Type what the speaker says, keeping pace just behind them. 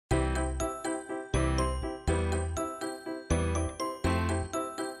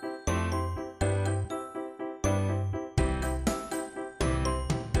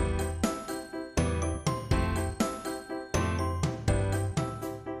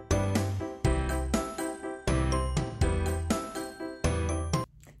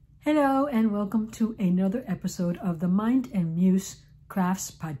Hello and welcome to another episode of the Mind and Muse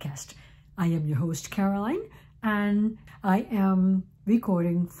Crafts podcast. I am your host Caroline and I am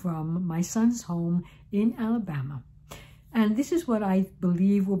recording from my son's home in Alabama. And this is what I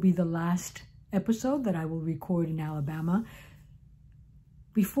believe will be the last episode that I will record in Alabama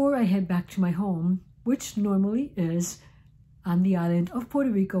before I head back to my home, which normally is on the island of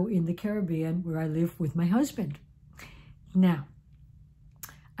Puerto Rico in the Caribbean, where I live with my husband. Now,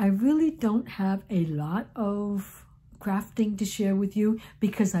 I really don't have a lot of crafting to share with you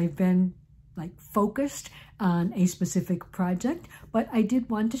because I've been focused on a specific project, but I did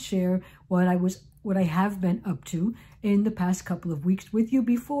want to share what I have been up to in the past couple of weeks with you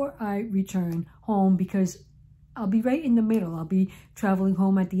before I return home, because I'll be right in the middle. I'll be traveling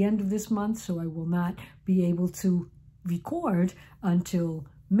home at the end of this month, so I will not be able to record until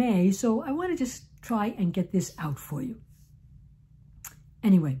May. So I want to just try and get this out for you.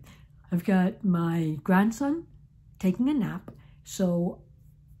 Anyway, I've got my grandson taking a nap, so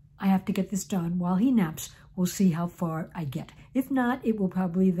I have to get this done while he naps. We'll see how far I get. If not, it will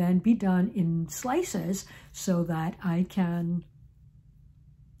probably then be done in slices so that I can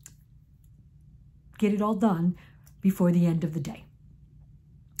get it all done before the end of the day.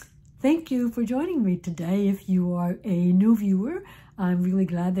 Thank you for joining me today. If you are a new viewer, I'm really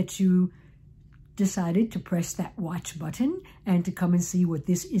glad that you decided to press that watch button and to come and see what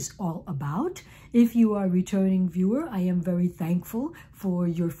this is all about. If you are a returning viewer, I am very thankful for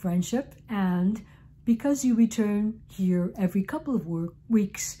your friendship, and because you return here every couple of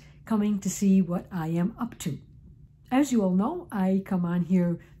weeks coming to see what I am up to. As you all know, I come on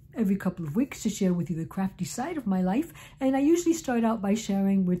here every couple of weeks to share with you the crafty side of my life, and I usually start out by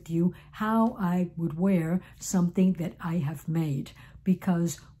sharing with you how I would wear something that I have made.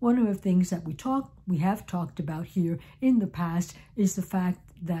 Because one of the things that we have talked about here in the past is the fact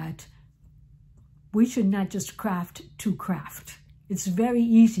that we should not just craft to craft. It's very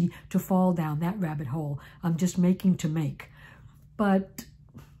easy to fall down that rabbit hole. I'm just making to make. But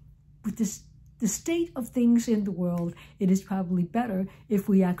with the state of things in the world, it is probably better if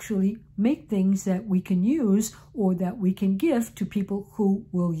we actually make things that we can use or that we can give to people who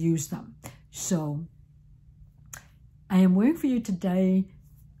will use them. So I am wearing for you today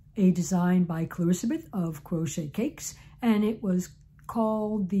a design by Elizabeth of Crochet Cakes, and it is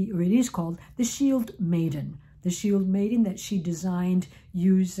called the Shield Maiden. The Shield Maiden that she designed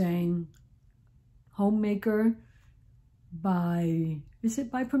using Homemaker by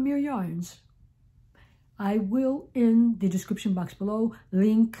Premier Yarns. I will, in the description box below,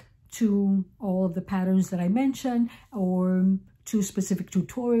 link to all of the patterns that I mentioned or to specific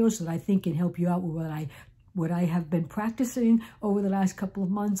tutorials that I think can help you out with what I have been practicing over the last couple of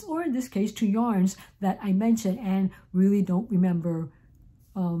months, or in this case, 2 yarns that I mentioned and really don't remember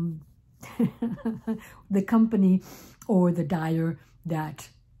the company or the dyer that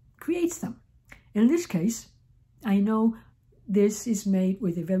creates them. In this case, I know this is made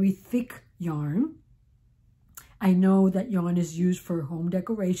with a very thick yarn. I know that yarn is used for home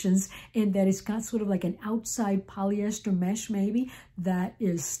decorations and that it's got sort of like an outside polyester mesh maybe that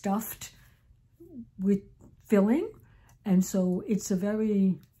is stuffed with filling, and so it's a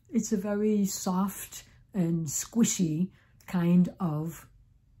very soft and squishy kind of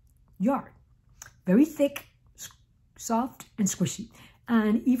yarn. Very thick, soft, and squishy.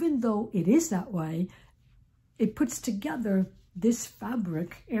 And even though it is that way, it puts together this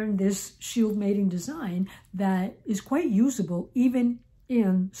fabric and this shield maiden design that is quite usable even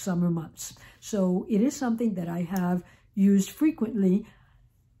in summer months. So it is something that I have used frequently.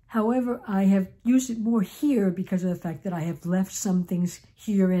 However, I have used it more here because of the fact that I have left some things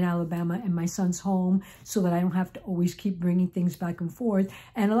here in Alabama in my son's home so that I don't have to always keep bringing things back and forth.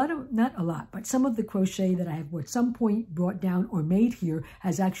 And not a lot, but some of the crochet that I have at some point brought down or made here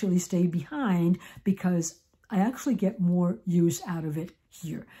has actually stayed behind because I actually get more use out of it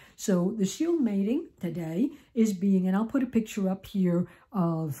here. So the shield mating today is and I'll put a picture up here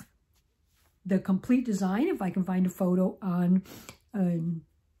of the complete design if I can find a photo on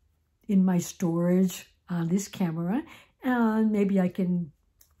in my storage on this camera, and maybe I can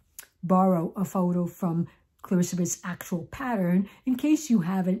borrow a photo from Elizabeth's actual pattern in case you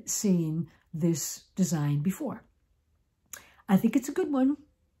haven't seen this design before. I think it's a good one,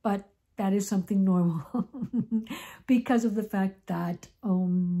 but that is something normal because of the fact that a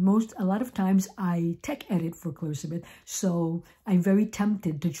lot of times I tech edit for Elizabeth, so I'm very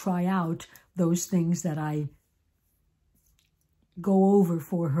tempted to try out those things that I go over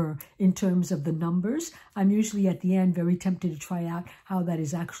for her in terms of the numbers. I'm usually at the end very tempted to try out how that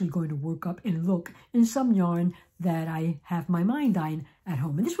is actually going to work up and look in some yarn that I have my mind on at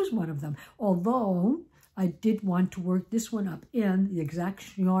home. And this was one of them. Although I did want to work this one up in the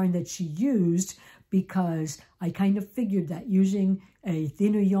exact yarn that she used, because I kind of figured that using a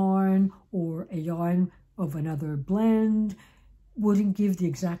thinner yarn or a yarn of another blend wouldn't give the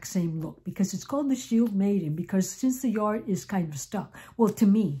exact same look, because it's called the Shield Maiden, because since the yarn is kind of stuck, well, to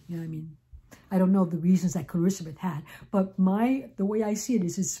me, you know, I mean, I don't know the reasons that Elizabeth had, but the way I see it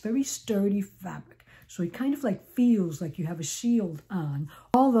is it's very sturdy fabric. So it kind of like feels like you have a shield on,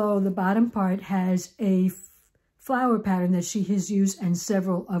 although the bottom part has a flower pattern that she has used in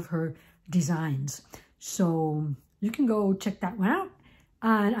several of her designs. So you can go check that one out.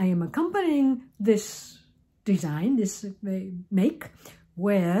 And I am accompanying this design, this make,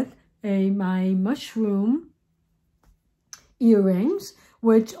 with my mushroom earrings,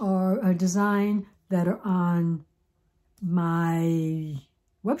 which are a design that are on my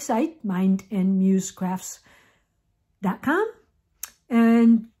website, mindandmusecrafts.com.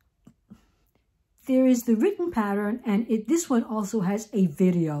 And there is the written pattern, and this one also has a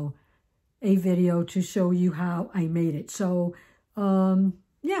video to show you how I made it. So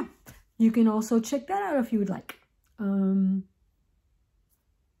yeah, you can also check that out if you would like.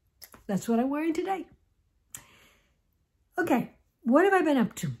 That's what I'm wearing today. Okay, what have I been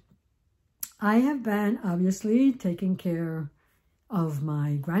up to? I have been obviously taking care of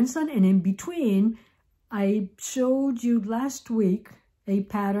my grandson, and in between, I showed you last week a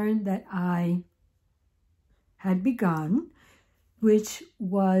pattern that I had begun, which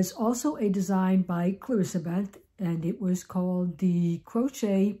was also a design by Elizabeth, and it was called the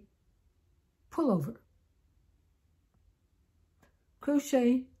Crochet Pullover.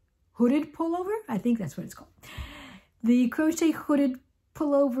 Crochet Hooded Pullover? I think that's what it's called. The Crochet Hooded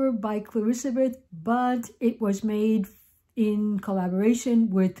Pullover by Elizabeth, but it was made in collaboration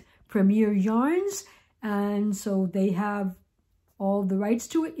with Premier Yarns, and so they have all the rights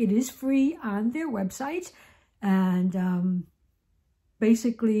to it. It is free on their website, and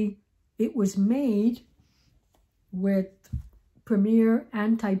basically it was made with Premier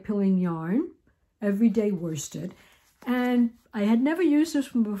anti-pilling yarn, everyday worsted. And I had never used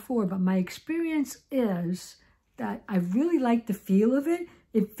this one before, but my experience is that I really like the feel of it.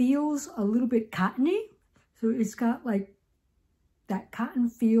 It feels a little bit cottony, so it's got like that cotton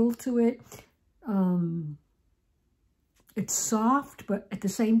feel to it. It's soft, but at the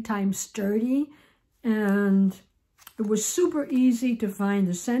same time sturdy, and it was super easy to find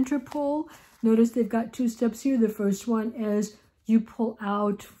the center pull. Notice they've got two steps here. The first one is you pull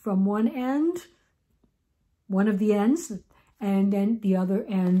out from one end, one of the ends, and then the other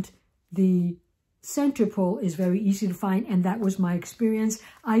end, the center pull is very easy to find, and that was my experience.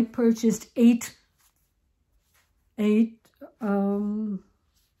 I purchased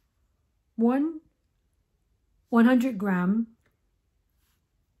 100-gram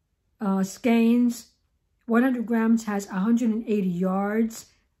skeins. 100 grams has 180 yards,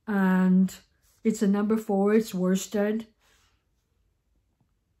 and it's a number 4. It's worsted.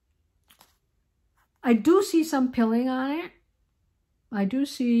 I do see some pilling on it. I do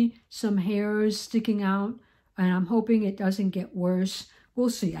see some hairs sticking out, and I'm hoping it doesn't get worse. We'll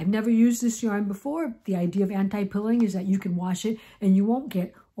see. I've never used this yarn before. The idea of anti-pilling is that you can wash it and you won't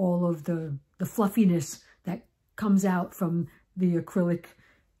get all of the fluffiness that comes out from the acrylic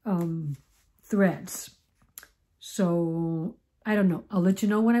threads. So I don't know. I'll let you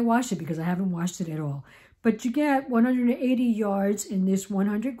know when I wash it, because I haven't washed it at all. But you get 180 yards in this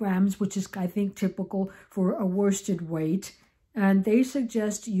 100 grams, which is, I think, typical for a worsted weight. And they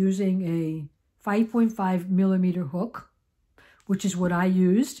suggest using a 5.5 millimeter hook, which is what I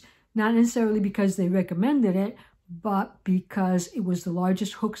used. Not necessarily because they recommended it, but because it was the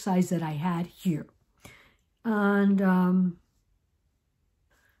largest hook size that I had here. And the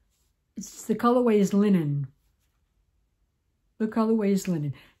colorway is linen. The colorway is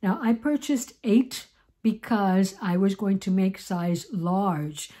linen. Now, I purchased 8 because I was going to make size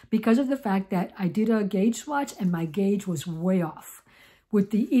large, because of the fact that I did a gauge swatch and my gauge was way off,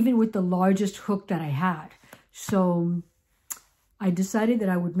 even with the largest hook that I had. So I decided that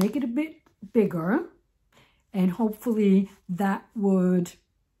I would make it a bit bigger, and hopefully that would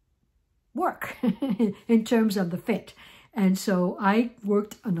work in terms of the fit. And so I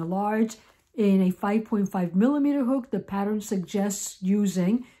worked on a large in a 5.5 millimeter hook. The pattern suggests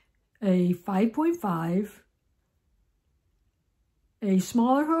using a 5.5, a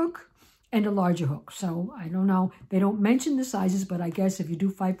smaller hook, and a larger hook. So I don't know. They don't mention the sizes, but I guess if you do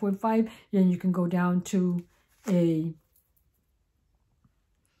 5.5, then you can go down to a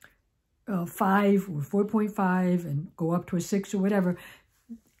 5 or 4.5 and go up to a 6 or whatever.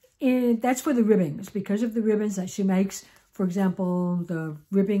 And that's for the ribbings, because of the ribbons that she makes. For example, the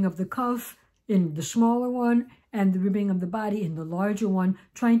ribbing of the cuff in the smaller one and the ribbing of the body in the larger one,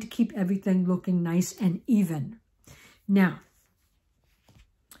 trying to keep everything looking nice and even. Now,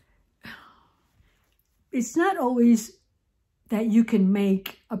 it's not always that you can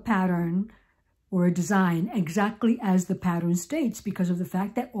make a pattern or a design exactly as the pattern states, because of the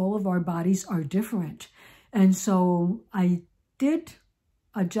fact that all of our bodies are different. And so I did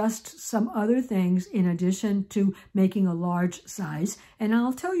adjust some other things in addition to making a large size, and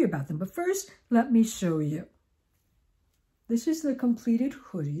I'll tell you about them. But first, let me show you. This is the completed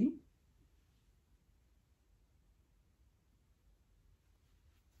hoodie.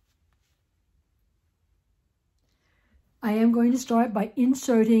 I am going to start by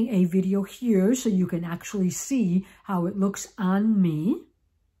inserting a video here so you can actually see how it looks on me.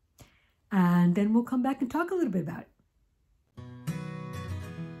 And then we'll come back and talk a little bit about it.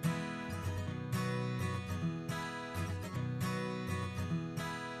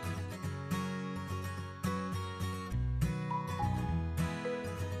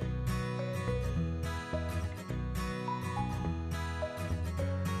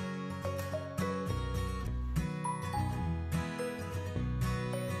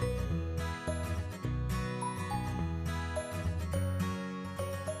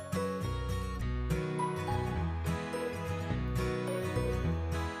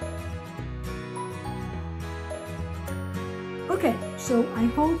 Okay, so I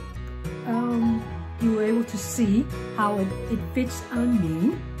hope you were able to see how it fits on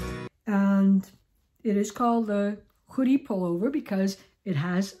me. And it is called the hoodie pullover because it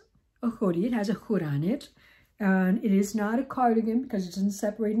has a hoodie, it has a hood on it. And it is not a cardigan because it doesn't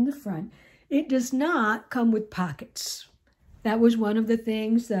separate in the front. It does not come with pockets. That was one of the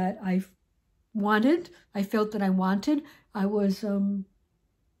things that I wanted. I felt that I wanted. I was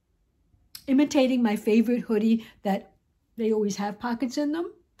imitating my favorite hoodie that they always have pockets in them.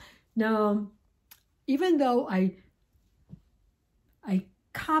 Now, even though I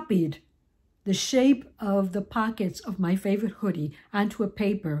copied the shape of the pockets of my favorite hoodie onto a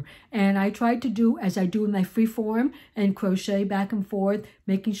paper, and I tried to do as I do in my freeform and crochet back and forth,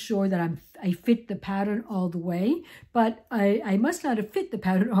 making sure that I fit the pattern all the way. But I must not have fit the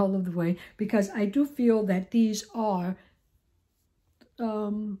pattern all of the way, because I do feel that these are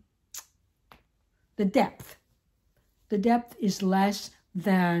the depth. The depth is less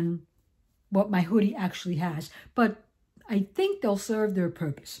than what my hoodie actually has, but I think they'll serve their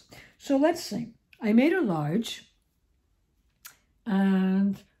purpose. So let's see. I made a large,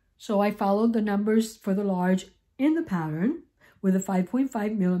 and so I followed the numbers for the large in the pattern with a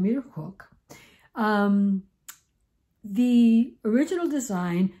 5.5 millimeter hook. The original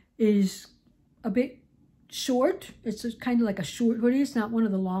design is a bit short. It's kind of like a short hoodie. It's not one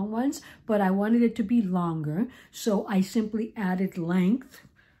of the long ones, but I wanted it to be longer. So I simply added length.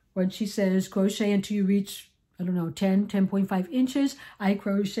 When she says crochet until you reach, I don't know, 10.5 inches, I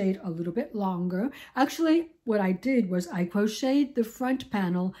crocheted a little bit longer. Actually, what I did was I crocheted the front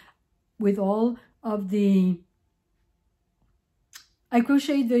panel with all of the, I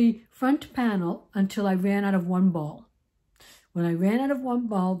crocheted the front panel until I ran out of one ball. When I ran out of one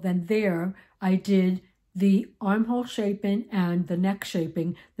ball, then there I did the armhole shaping and the neck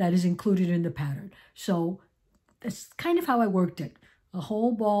shaping that is included in the pattern. So that's kind of how I worked it. A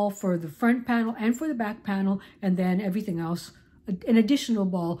whole ball for the front panel and for the back panel, and then everything else, an additional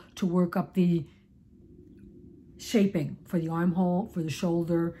ball to work up the shaping for the armhole, for the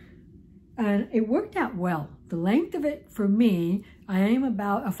shoulder. And it worked out well. The length of it for me, I am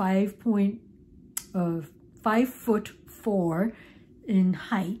about a 5'4" in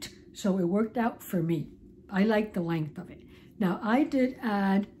height. So it worked out for me. I like the length of it. Now I did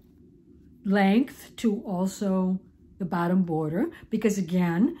add length to also the bottom border because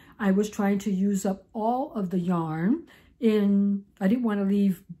again, I was trying to use up all of the yarn I didn't want to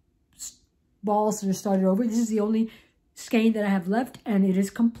leave balls that are started over. This is the only skein that I have left and it is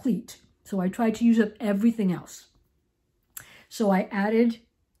complete. So I tried to use up everything else. So I added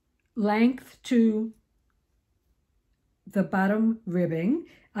length to the bottom ribbing.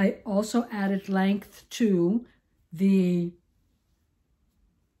 I also added length to the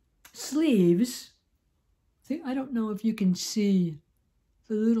sleeves. See, I don't know if you can see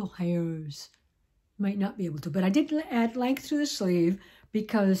the little hairs. Might not be able to, but I did add length to the sleeve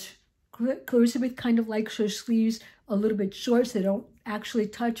because Clarissa kind of likes her sleeves a little bit short so they don't actually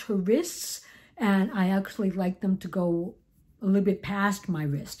touch her wrists, and I actually like them to go a little bit past my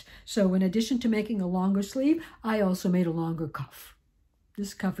wrist. So in addition to making a longer sleeve, I also made a longer cuff.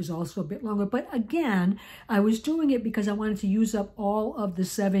 This cuff is also a bit longer, but again, I was doing it because I wanted to use up all of the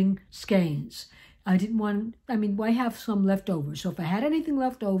 7 skeins. I didn't want, I mean, I have some left over. So if I had anything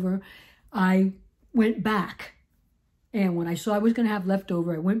left over, I went back. And when I saw I was going to have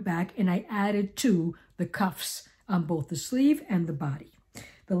leftover, I went back and I added to the cuffs on both the sleeve and the body.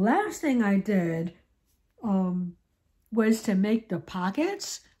 The last thing I did was to make the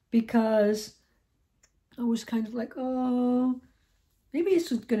pockets, because I was kind of like, oh, maybe it's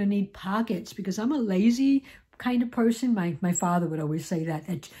going to need pockets, because I'm a lazy kind of person. My father would always say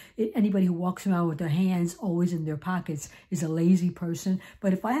that anybody who walks around with their hands always in their pockets is a lazy person.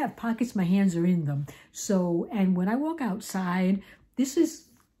 But if I have pockets, my hands are in them. So, and when I walk outside, this is,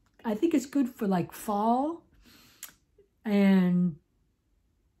 I think it's good for like fall. And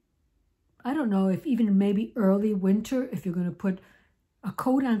I don't know if even maybe early winter, if you're going to put a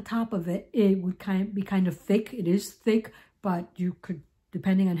coat on top of it, it would be kind of thick. It is thick, but you could,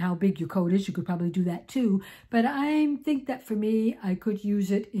 depending on how big your coat is, you could probably do that too. But I think that for me, I could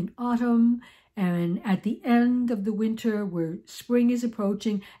use it in autumn and at the end of the winter where spring is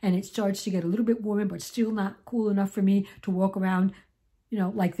approaching and it starts to get a little bit warmer, but still not cool enough for me to walk around, you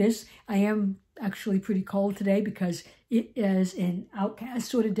know, like this. I am actually pretty cold today because it is an outcast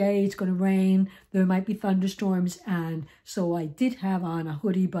sort of day. It's going to rain. There might be thunderstorms. And so I did have on a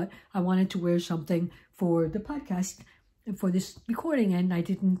hoodie, but I wanted to wear something for the podcast and for this recording, and I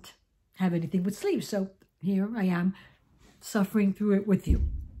didn't have anything with sleeves. So here I am suffering through it with you.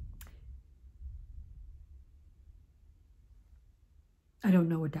 I don't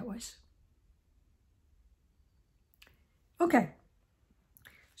know what that was. Okay.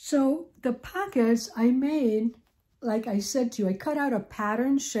 So the pockets I made, like I said to you, I cut out a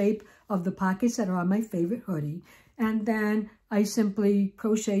pattern shape of the pockets that are on my favorite hoodie. And then I simply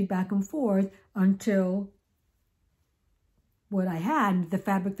crocheted back and forth until what I had, the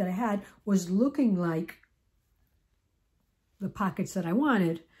fabric that I had, was looking like the pockets that I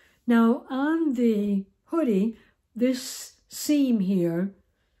wanted. Now on the hoodie, this seam here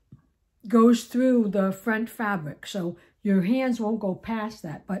goes through the front fabric. So your hands won't go past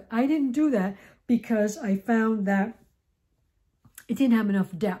that. But I didn't do that because I found that it didn't have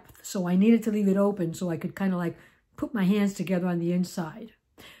enough depth. So I needed to leave it open so I could kind of like put my hands together on the inside.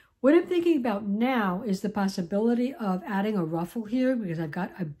 What I'm thinking about now is the possibility of adding a ruffle here, because I've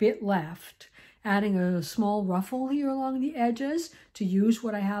got a bit left. Adding a small ruffle here along the edges to use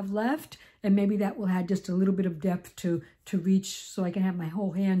what I have left. And maybe that will add just a little bit of depth to reach so I can have my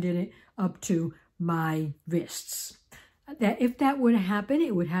whole hand in it up to my wrists. That if that were to happen,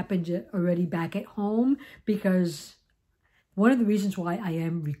 it would happen already back at home, because one of the reasons why I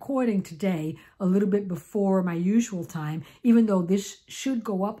am recording today a little bit before my usual time, even though this should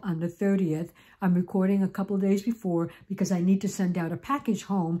go up on the 30th, I'm recording a couple of days before because I need to send out a package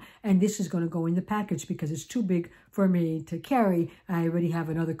home, and this is going to go in the package because it's too big for me to carry. I already have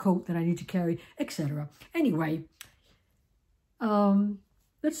another coat that I need to carry, etc. Anyway,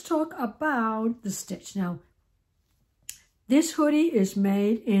 let's talk about the stitch. Now, this hoodie is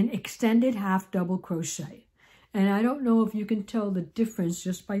made in extended half double crochet. And I don't know if you can tell the difference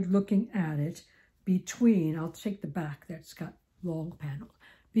just by looking at it between, I'll take the back that's got long panels,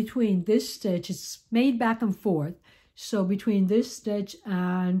 between this stitch, it's made back and forth. So between this stitch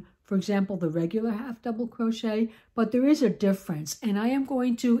and, for example, the regular half double crochet, but there is a difference. And I am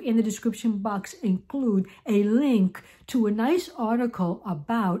going to, in the description box, include a link to a nice article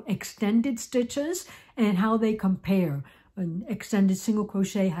about extended stitches and how they compare. An extended single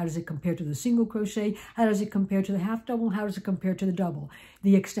crochet, how does it compare to the single crochet? How does it compare to the half double? How does it compare to the double?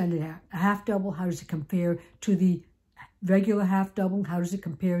 The extended half double, how does it compare to the regular half double? How does it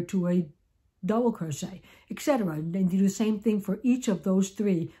compare to a double crochet, etc. And you do the same thing for each of those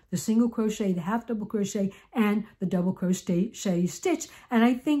three, the single crochet, the half double crochet, and the double crochet stitch. And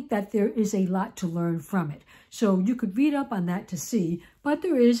I think that there is a lot to learn from it. So you could read up on that to see, but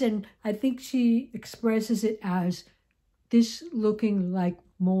there is, and I think she expresses it as this looking like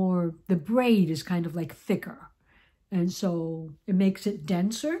more, the braid is kind of like thicker. And so it makes it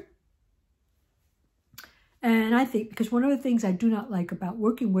denser. And I think, because one of the things I do not like about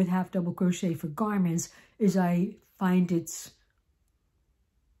working with half double crochet for garments is I find it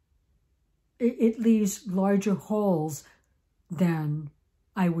leaves larger holes than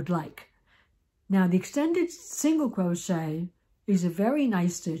I would like. Now the extended single crochet is a very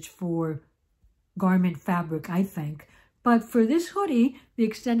nice stitch for garment fabric, I think. But for this hoodie, the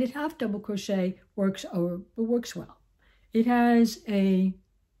extended half double crochet works well. It has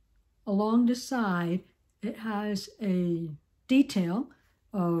along the side, it has a detail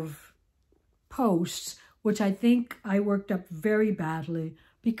of posts which I think I worked up very badly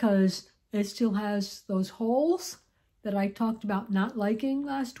because it still has those holes that I talked about not liking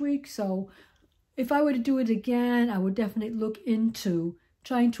last week. So if I were to do it again, I would definitely look into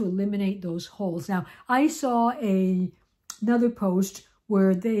trying to eliminate those holes. Now, I saw another post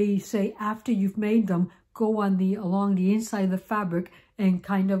where they say after you've made them, go on along the inside of the fabric and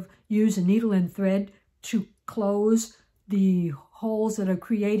kind of use a needle and thread to close the holes that are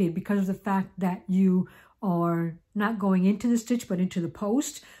created because of the fact that you are not going into the stitch but into the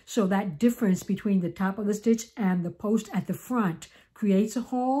post. So that difference between the top of the stitch and the post at the front creates a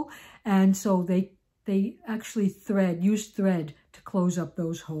hole, and so they actually use thread to close up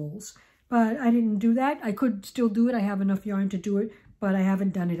those holes. But I didn't do that. I could still do it. I have enough yarn to do it, but I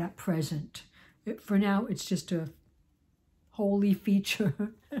haven't done it at present. For now, it's just a holy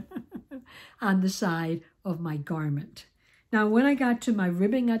feature on the side of my garment. Now, when I got to my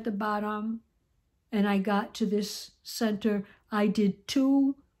ribbing at the bottom and I got to this center, I did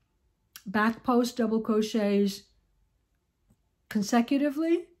 2 back post double crochets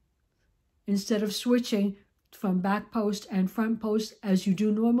consecutively instead of switching from back post and front post as you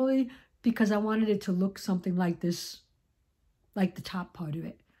do normally, because I wanted it to look something like this, like the top part of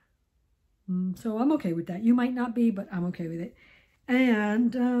it. So I'm okay with that. You might not be, but I'm okay with it.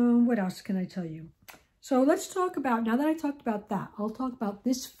 And what else can I tell you? So let's talk about, now that I talked about that, I'll talk about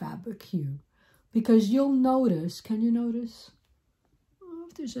this fabric here. Because you'll notice, can you notice? Oh,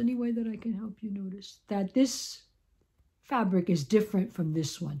 if there's any way that I can help you notice, that this fabric is different from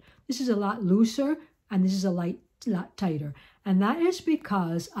this one. This is a lot looser and this is a lot tighter. And that is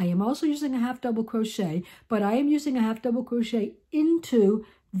because I am also using a half double crochet, but I am using a half double crochet into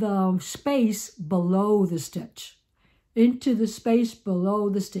the space below the stitch. Into the space below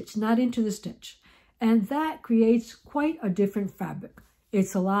the stitch, not into the stitch. And that creates quite a different fabric.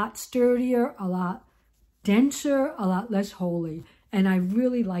 It's a lot sturdier, a lot denser, a lot less holey. And I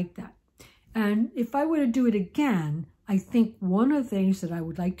really like that. And if I were to do it again, I think one of the things that I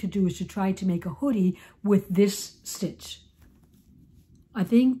would like to do is to try to make a hoodie with this stitch. I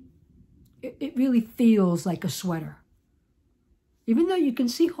think it really feels like a sweater. Even though you can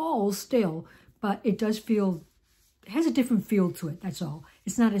see holes still, but it does feel, it has a different feel to it, that's all.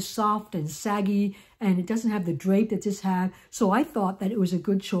 It's not as soft and saggy, and it doesn't have the drape that this had. So I thought that it was a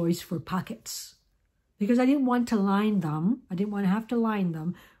good choice for pockets because I didn't want to line them. I didn't want to have to line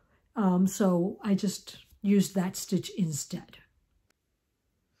them. So I just used that stitch instead.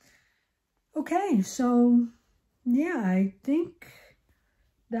 Okay, so yeah, I think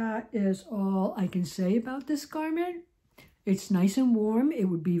that is all I can say about this garment. It's nice and warm. It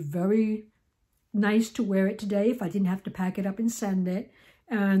would be very nice to wear it today if I didn't have to pack it up and send it.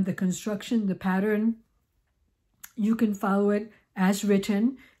 And the construction, the pattern, you can follow it as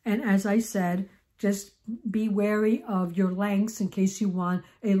written. And as I said, just be wary of your lengths in case you want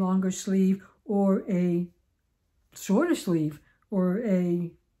a longer sleeve or a shorter sleeve or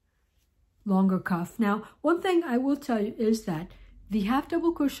a longer cuff. Now, one thing I will tell you is that the half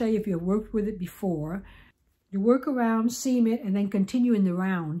double crochet, if you've worked with it before, you work around, seam it, and then continue in the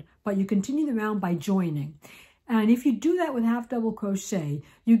round, but you continue the round by joining. And if you do that with half double crochet,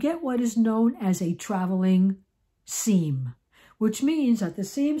 you get what is known as a traveling seam, which means that the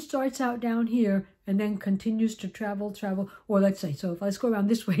seam starts out down here and then continues to travel, or let's say, so if let's go around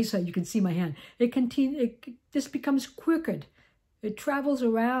this way so you can see my hand, it just becomes crooked. It travels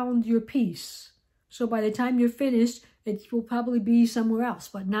around your piece. So by the time you're finished, it will probably be somewhere else,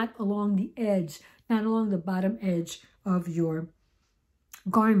 but not along the edge, not along the bottom edge of your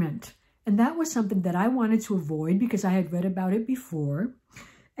garment. And that was something that I wanted to avoid because I had read about it before.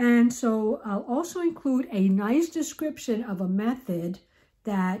 And so I'll also include a nice description of a method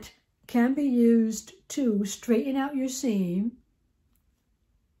that can be used to straighten out your seam.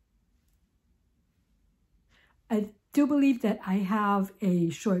 I do believe that I have a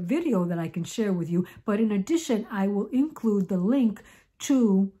short video that I can share with you, but in addition, I will include the link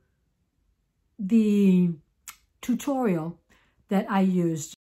to the tutorial that I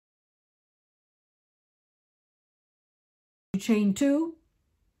used. Chain 2,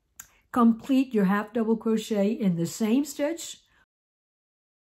 complete your half double crochet in the same stitch.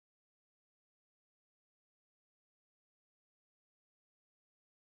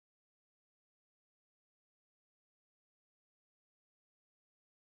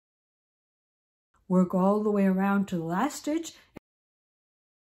 Work all the way around to the last stitch.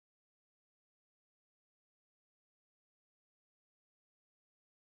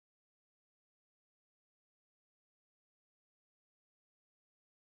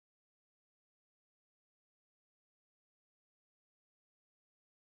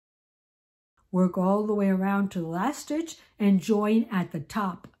 work all the way around to the last stitch and join at the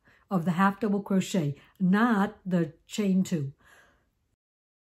top of the half double crochet, not the chain 2.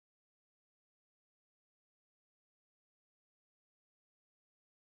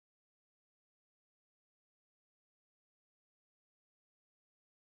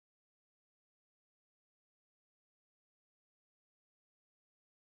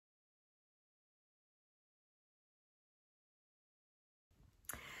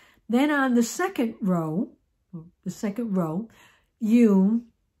 Then on the second row, you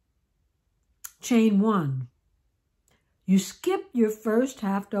chain 1. You skip your first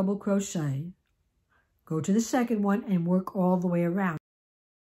half double crochet, go to the second one and work all the way around.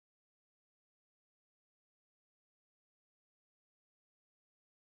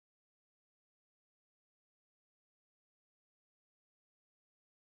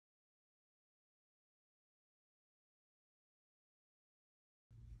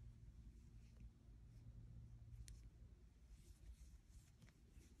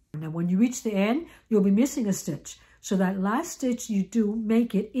 Now when you reach the end, you'll be missing a stitch. So that last stitch you do,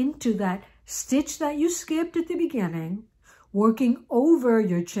 make it into that stitch that you skipped at the beginning, working over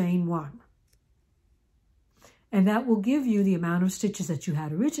your chain 1. And that will give you the amount of stitches that you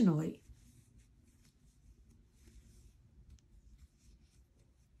had originally.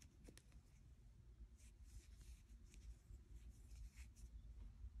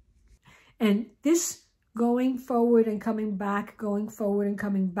 And this going forward and coming back, going forward and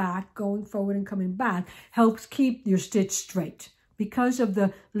coming back, going forward and coming back helps keep your stitch straight because of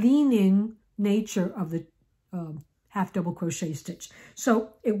the leaning nature of the half double crochet stitch. So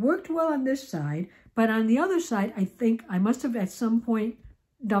it worked well on this side, but on the other side, I think I must have at some point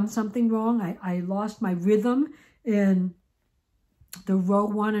done something wrong. I lost my rhythm in the row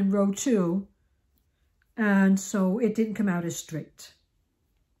 1 and row 2, and so it didn't come out as straight.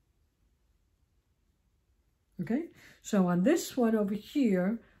 Okay, so on this one over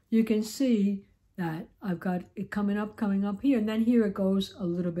here, you can see that I've got it coming up here, and then here it goes a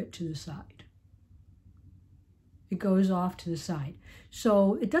little bit to the side. It goes off to the side.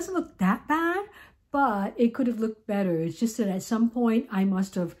 So it doesn't look that bad, but it could have looked better. It's just that at some point I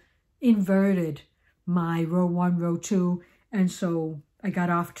must have inverted my row 1, row 2, and so I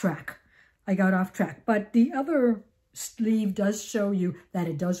got off track. But the other sleeve does show you that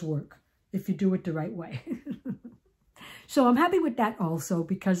it does work if you do it the right way. So I'm happy with that also,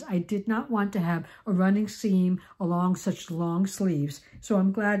 because I did not want to have a running seam along such long sleeves. So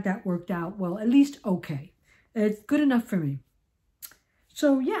I'm glad that worked out well, at least okay. It's good enough for me.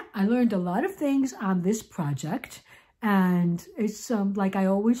 So yeah, I learned a lot of things on this project, and it's like I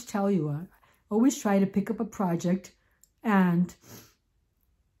always tell you, I always try to pick up a project and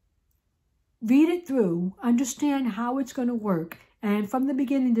read it through, understand how it's going to work, and from the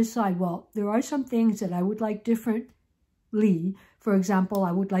beginning decide, well, there are some things that I would like differently. For example,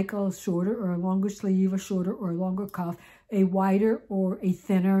 I would like a shorter or a longer sleeve, a shorter or a longer cuff, a wider or a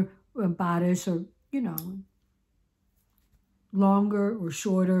thinner bodice, or, you know, longer or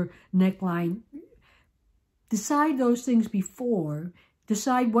shorter neckline. Decide those things before.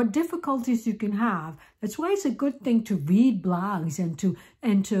 Decide what difficulties you can have. That's why it's a good thing to read blogs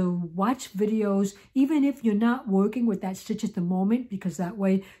and to watch videos, even if you're not working with that stitch at the moment, because that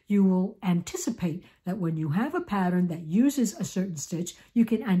way you will anticipate that when you have a pattern that uses a certain stitch, you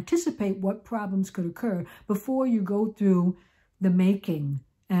can anticipate what problems could occur before you go through the making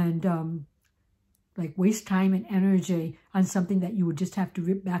and like waste time and energy on something that you would just have to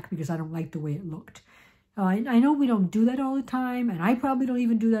rip back because I don't like the way it looked. I know we don't do that all the time, and I probably don't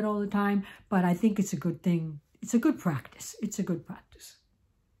even do that all the time, but I think it's a good thing. It's a good practice. It's a good practice.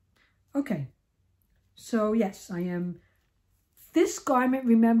 Okay, so yes, I am. This garment,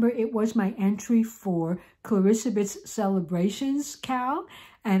 remember, it was my entry for Clarissa Bit's Celebrations Cal,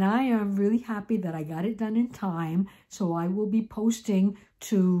 and I am really happy that I got it done in time, so I will be posting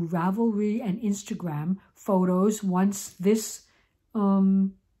to Ravelry and Instagram photos once this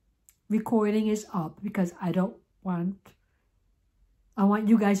recording is up, because I want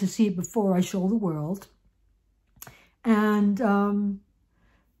you guys to see it before I show the world. And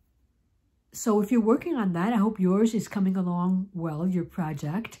so if you're working on that, I hope yours is coming along well, your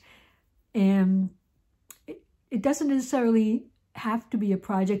project. And it doesn't necessarily have to be a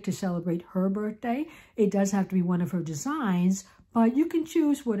project to celebrate her birthday. It does have to be one of her designs, but you can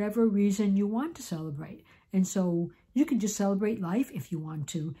choose whatever reason you want to celebrate. And so you can just celebrate life if you want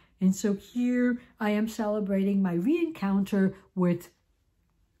to. And so here I am celebrating my re-encounter with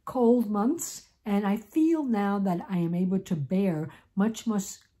cold months. And I feel now that I am able to bear much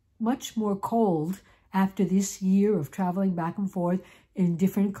more cold after this year of traveling back and forth in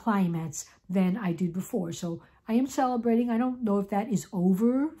different climates than I did before. So I am celebrating. I don't know if that is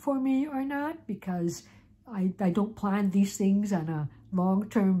over for me or not, because I don't plan these things on a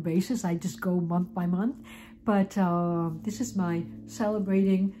long-term basis. I just go month by month. But this is my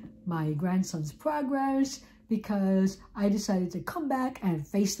celebrating my grandson's progress, because I decided to come back and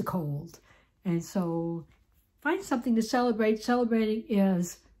face the cold. And so find something to celebrate. Celebrating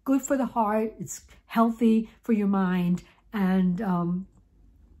is good for the heart. It's healthy for your mind. And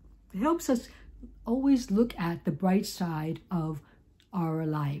it helps us always look at the bright side of our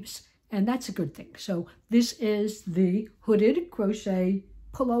lives. And that's a good thing. So this is the hooded crochet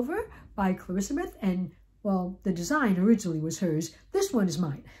pullover by Clarissa Smith. And well, the design originally was hers. This one is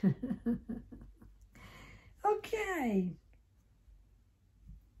mine. Okay.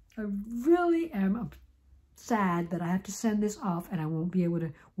 I really am sad that I have to send this off and I won't be able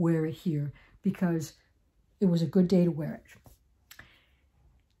to wear it here, because it was a good day to wear it.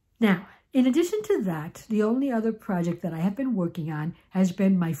 Now, in addition to that, the only other project that I have been working on has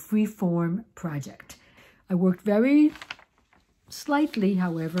been my Freeform project. I worked very slightly,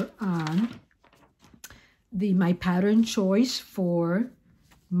 however, on my pattern choice for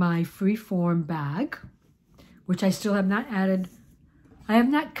my Freeform bag, which I still have not added. I have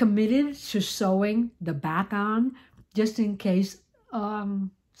not committed to sewing the back on, just in case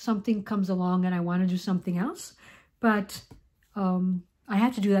something comes along and I want to do something else. But I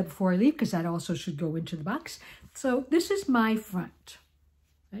have to do that before I leave, because that also should go into the box. So this is my front.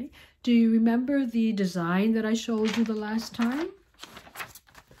 Okay. Do you remember the design that I showed you the last time?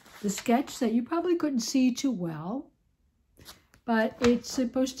 The sketch that you probably couldn't see too well, but it's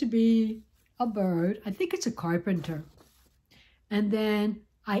supposed to be a bird. I think it's a carpenter. And then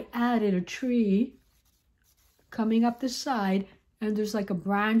I added a tree coming up the side, and there's like a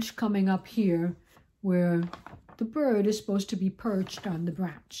branch coming up here where the bird is supposed to be perched on the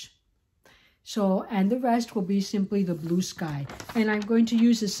branch. So, and the rest will be simply the blue sky. And I'm going to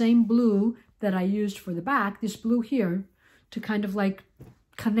use the same blue that I used for the back, this blue here, to kind of like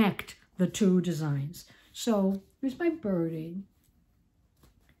connect the two designs. So here's my birdie.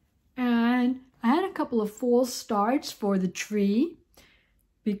 And I had a couple of false starts for the tree,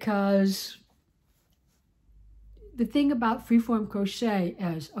 because the thing about Freeform Crochet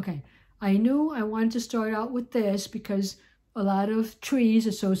is, okay, I knew I wanted to start out with this because a lot of trees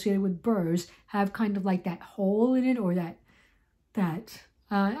associated with birds have kind of like that hole in it, or that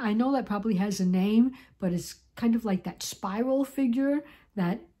I know that probably has a name, but it's kind of like that spiral figure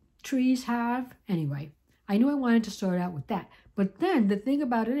that trees have. Anyway, I knew I wanted to start out with that. But then the thing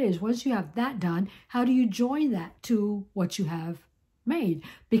about it is, once you have that done, how do you join that to what you have made?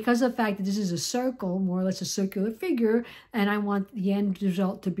 Because of the fact that this is a circle, more or less a circular figure, and I want the end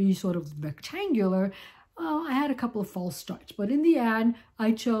result to be sort of rectangular, I had a couple of false starts. But in the end,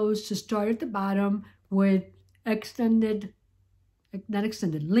 I chose to start at the bottom with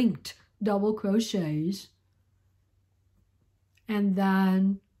linked double crochets. And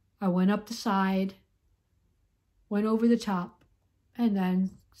then I went up the side, went over the top, and then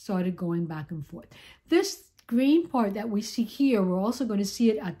started going back and forth. This green part that we see here, we're also going to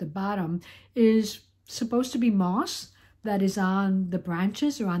see it at the bottom, is supposed to be moss that is on the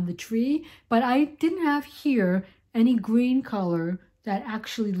branches or on the tree, but I didn't have here any green color that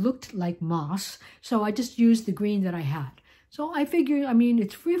actually looked like moss, so I just used the green that I had. So I figured, I mean,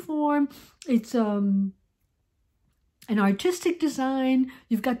 it's freeform, it's an artistic design,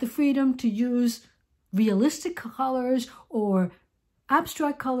 you've got the freedom to use realistic colors or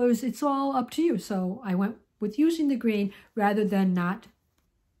abstract colors, it's all up to you. So I went with using the green rather than not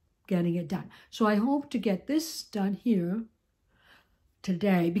getting it done. So I hope to get this done here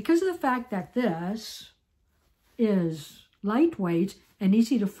today. Because of the fact that this is lightweight and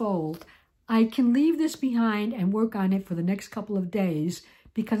easy to fold, I can leave this behind and work on it for the next couple of days,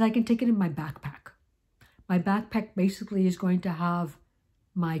 because I can take it in my backpack. My backpack basically is going to have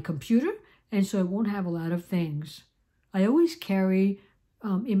my computer, and so it won't have a lot of things. I always carry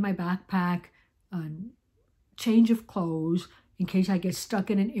in my backpack a change of clothes in case I get stuck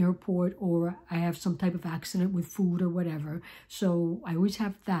in an airport or I have some type of accident with food or whatever. So I always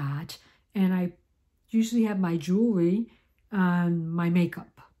have that, and I usually have my jewelry and my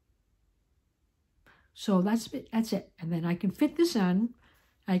makeup. So that's it. And then I can fit this in.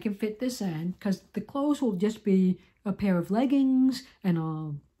 I can fit this in because the clothes will just be a pair of leggings and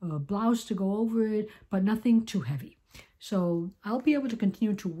a blouse to go over it, but nothing too heavy. So I'll be able to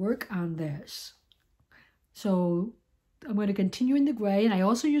continue to work on this. So I'm going to continue in the gray, and I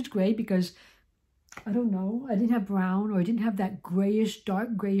also use gray because I don't know, I didn't have brown, or I didn't have that grayish,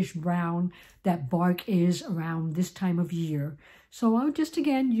 dark grayish brown that bark is around this time of year. So I just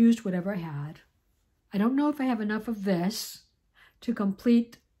again used whatever I had. I don't know if I have enough of this to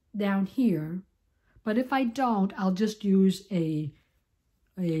complete down here, but if I don't, I'll just use a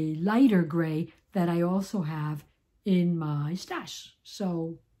lighter gray that I also have in my stash.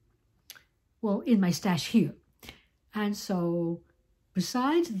 So, well, in my stash here. And so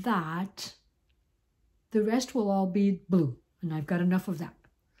besides that, the rest will all be blue, and I've got enough of that.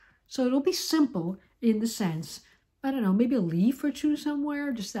 So it'll be simple in the sense, I don't know, maybe a leaf or two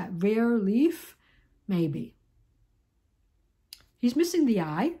somewhere, just that rare leaf, maybe. He's missing the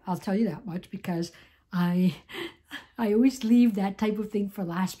eye, I'll tell you that much, because I always leave that type of thing for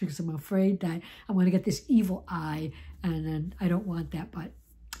last because I'm afraid that I'm going to get this evil eye, and then I don't want that, but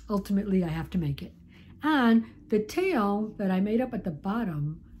ultimately I have to make it. And the tail that I made up at the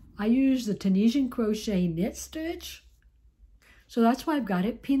bottom, I used the Tunisian crochet knit stitch. So that's why I've got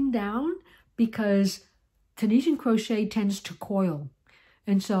it pinned down, because Tunisian crochet tends to coil.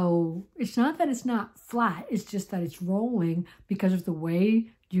 And so it's not that it's not flat, it's just that it's rolling because of the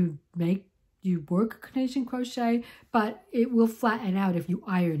way you work Tunisian crochet, but it will flatten out if you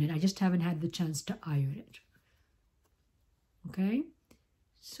iron it. I just haven't had the chance to iron it. Okay,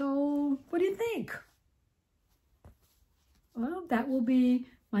 so what do you think? Well, that will be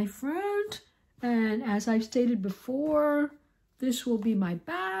my front, and as I've stated before, this will be my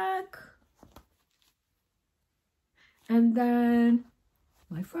back, and then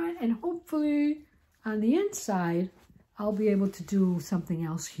my front, and hopefully on the inside I'll be able to do something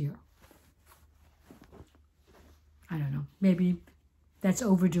else here. I don't know, maybe that's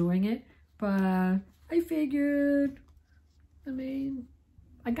overdoing it, but I figured, I mean,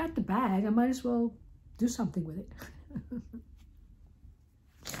 I got the bag, I might as well do something with it.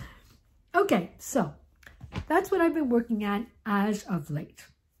 Okay, so that's what I've been working on as of late.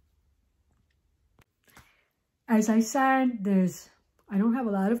 As I said, I don't have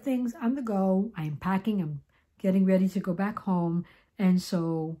a lot of things on the go. I am packing, I'm getting ready to go back home, and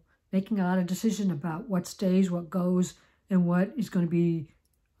so making a lot of decision about what stays, what goes, and what is going to be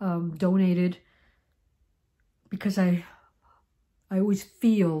donated, because I always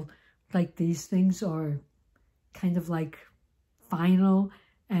feel like these things are kind of like final,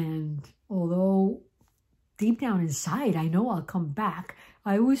 and although deep down inside I know I'll come back,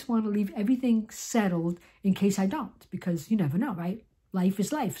 I always want to leave everything settled in case I don't, because you never know, right? Life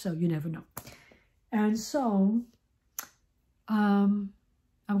is life, so you never know. And so I'm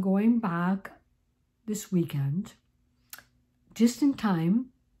going back this weekend just in time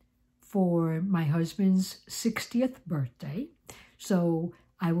for my husband's 60th birthday. So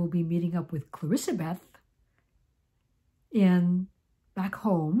I will be meeting up with Clarissa Beth back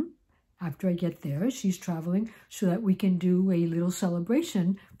home after I get there. She's traveling so that we can do a little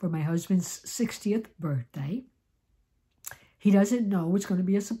celebration for my husband's 60th birthday. He doesn't know. It's going to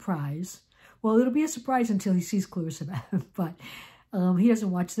be a surprise. Well, it'll be a surprise until he sees Clarissa Beth, but he doesn't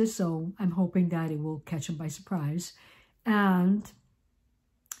watch this, so I'm hoping that it will catch him by surprise. And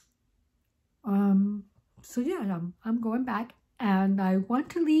so yeah, I'm going back, and I want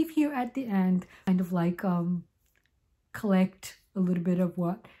to leave here at the end, kind of like collect a little bit of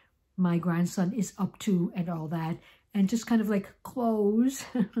what my grandson is up to and all that, and just kind of like close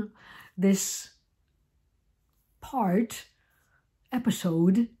this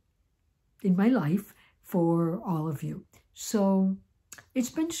episode in my life for all of you. So it's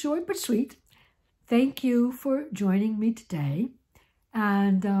been short but sweet. Thank you for joining me today,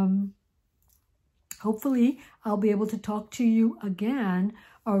 and hopefully I'll be able to talk to you again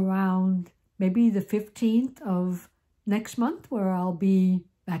around maybe the 15th of next month, where I'll be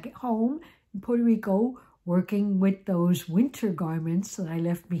back at home in Puerto Rico working with those winter garments that I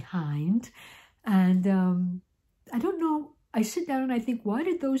left behind. And I don't know, I sit down and I think, why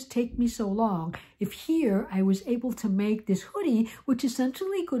did those take me so long? If here I was able to make this hoodie, which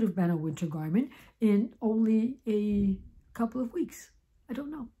essentially could have been a winter garment, in only a couple of weeks. I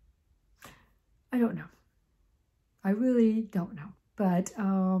don't know. I don't know. I really don't know. But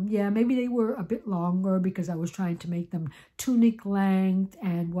yeah, maybe they were a bit longer because I was trying to make them tunic length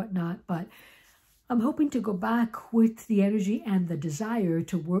and whatnot. But I'm hoping to go back with the energy and the desire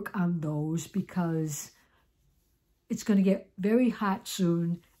to work on those, because it's going to get very hot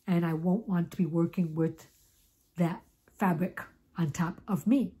soon and I won't want to be working with that fabric on top of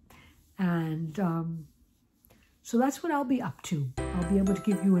me. And so that's what I'll be up to. I'll be able to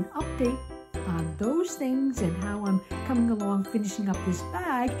give you an update on those things and how I'm coming along finishing up this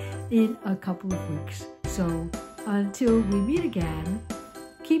bag in a couple of weeks. So until we meet again,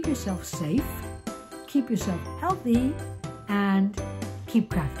 keep yourself safe, keep yourself healthy, and keep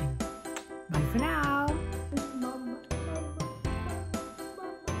crafting. Bye for now.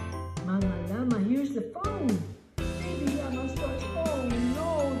 Mama Llama, here's the phone. Baby Llama starts, oh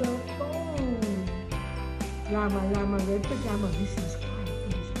no, the phone. Llama, red pajama, this is